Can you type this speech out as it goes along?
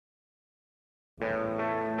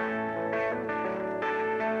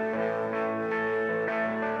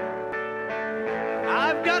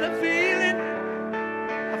I've got a feeling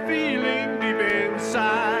deep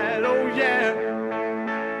inside, oh yeah.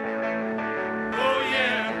 Oh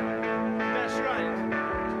yeah, that's right.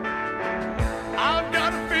 I've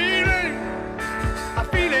got a feeling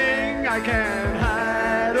I can't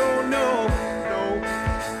hide, oh no, no.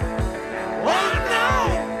 Oh no,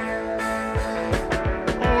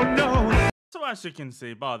 oh no. So as you can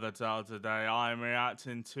see by the title today, I'm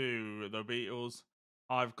reacting to the Beatles.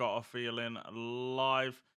 I've Got a Feeling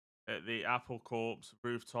live at the Apple Corps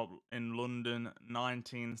rooftop in London,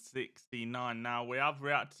 1969. Now, we have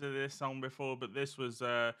reacted to this song before, but this was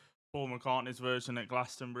Paul McCartney's version at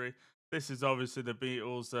Glastonbury. This is obviously the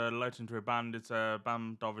Beatles' legendary band. It's a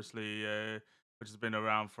band, obviously, which has been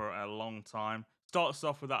around for a long time. Starts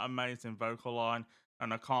off with that amazing vocal line,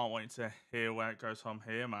 and I can't wait to hear where it goes from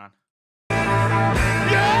here, man.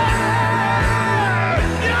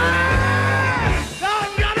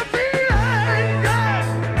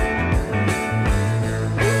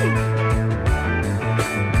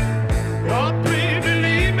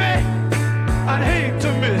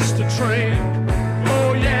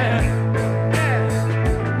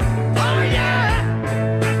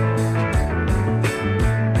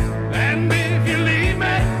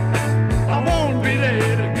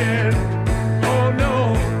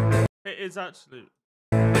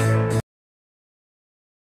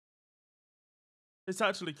 It's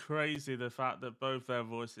actually crazy the fact that both their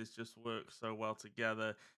voices just work so well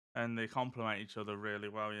together and they complement each other really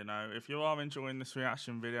well, you know. If you are enjoying this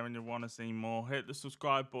reaction video and you want to see more, hit the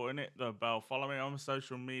subscribe button, hit the bell, follow me on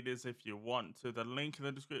social medias if you want to. The link in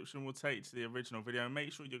the description will take you to the original video.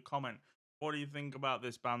 Make sure you comment what do you think about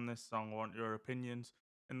this band, this song. I want your opinions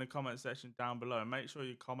in the comment section down below. And make sure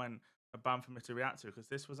you comment a band for me to react to, because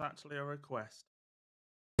this was actually a request.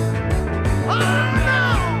 Oh no!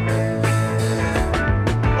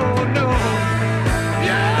 Oh no!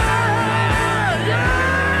 Yeah! Yeah!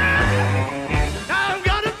 I've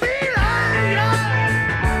got a feeling! Yeah!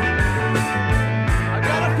 I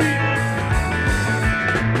got a feeling!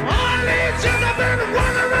 All these years I've been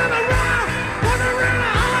wandering around,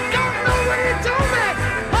 I don't know what you told me.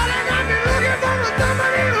 All I got me looking for is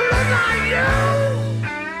somebody who looks like you.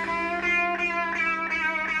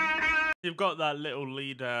 You've got that little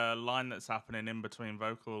lead line that's happening in between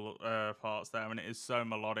vocal parts there, and it is so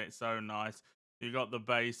melodic, so nice. You've got the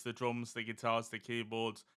bass, the drums, the guitars, the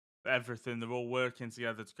keyboards, everything. They're all working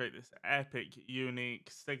together to create this epic,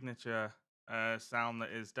 unique, signature sound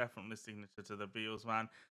that is definitely signature to the Beatles, man.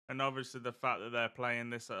 And obviously the fact that they're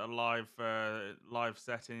playing this at a live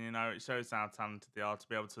setting, you know, it shows how talented they are to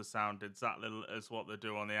be able to sound exactly as what they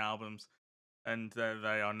do on the albums. And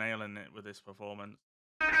they are nailing it with this performance.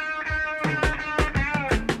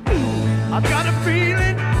 I've got a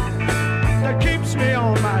feeling that keeps me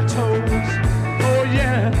on my toes. Oh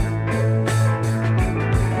yeah.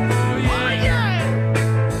 Oh yeah.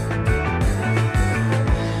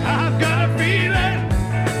 I've got a feeling,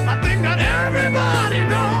 I think that everybody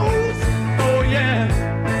knows. Oh yeah.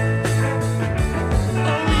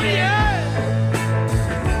 Oh yeah.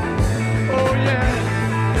 Oh yeah.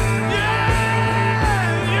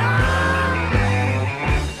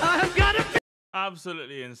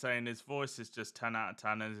 Absolutely insane. His voice is just 10 out of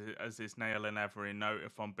 10 as he's nailing every note,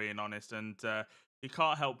 if I'm being honest. And you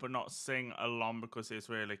can't help but not sing along because it's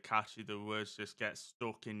really catchy. The words just get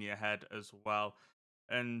stuck in your head as well.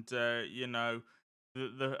 And, you know,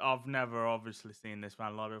 I've never obviously seen this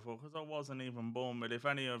band live before because I wasn't even born. But if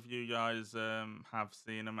any of you guys have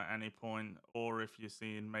seen him at any point, or if you've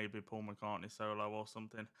seen maybe Paul McCartney solo or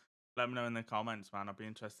something, let me know in the comments, man. I'd be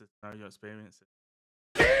interested to know your experiences.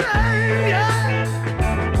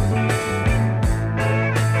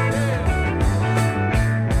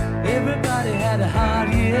 Everybody had a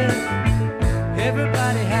hard year.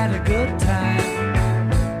 Everybody had a good time.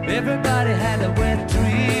 Everybody had a wet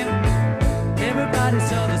dream. Everybody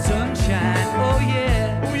saw the sunshine. Oh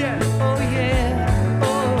yeah. Oh yeah. Oh yeah.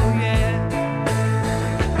 Oh yeah.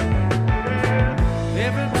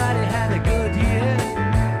 Everybody had a good year.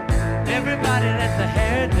 Everybody let the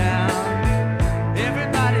hair down.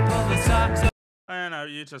 I know,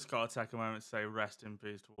 you just got to take a moment to say rest in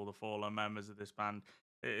peace to all the fallen members of this band.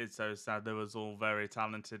 It is so sad. They was all very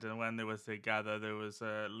talented, and when they were together, there was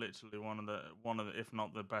literally one of the, if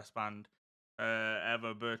not the best band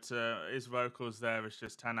ever. But his vocals there is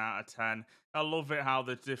just 10 out of 10. I love it how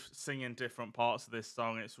they're singing different parts of this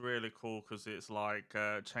song. It's really cool because it's like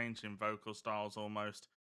changing vocal styles almost,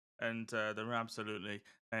 and they're absolutely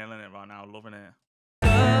nailing it right now. Loving it.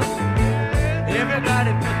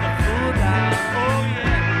 Everybody put the food down.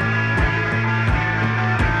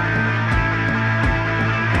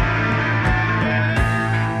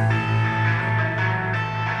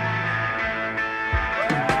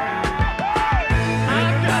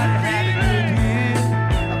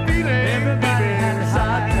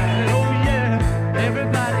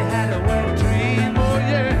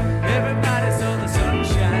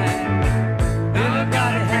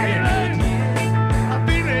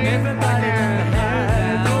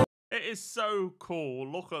 is so cool.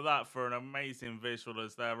 Look at that for an amazing visual,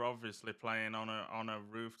 as they're obviously playing on a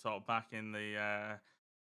rooftop back in the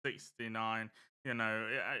 69. You know,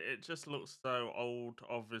 it just looks so old,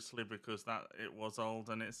 obviously, because that it was old,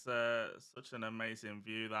 and it's such an amazing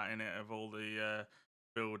view that in it of all the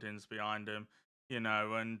buildings behind them. You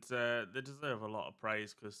know, and they deserve a lot of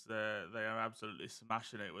praise because they are absolutely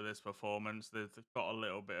smashing it with this performance. They've got a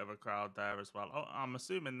little bit of a crowd there as well. Oh, I'm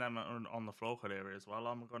assuming them on the floor could hear it as well.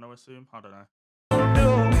 I'm going to assume. I don't know.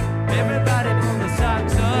 Everybody pull the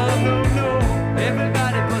socks up.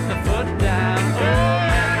 Everybody put the foot down.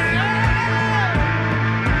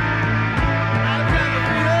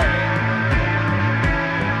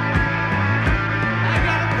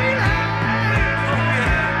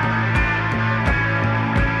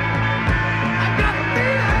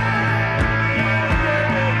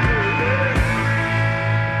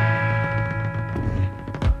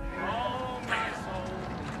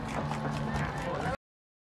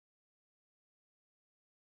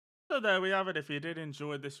 So there we have it. If you did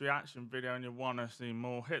enjoy this reaction video and you want to see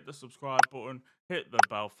more, hit the subscribe button, hit the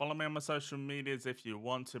bell. Follow me on my social medias if you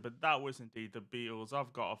want to. But that was indeed the Beatles.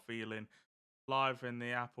 I've got a feeling, live in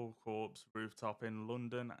the Apple Corps rooftop in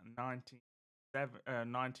London,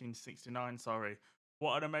 1969. Sorry.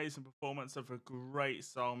 What an amazing performance of a great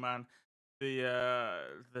song, man. The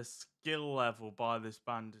skill level by this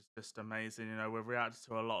band is just amazing. You know, we've reacted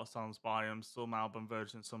to a lot of songs by them, some album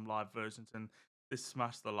versions, some live versions, and this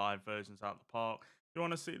smashed the live versions out the park. If you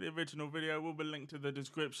want to see the original video, will be linked to the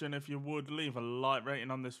description. If you would, leave a like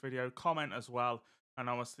rating on this video, comment as well, and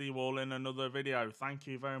I will see you all in another video. Thank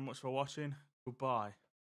you very much for watching. Goodbye.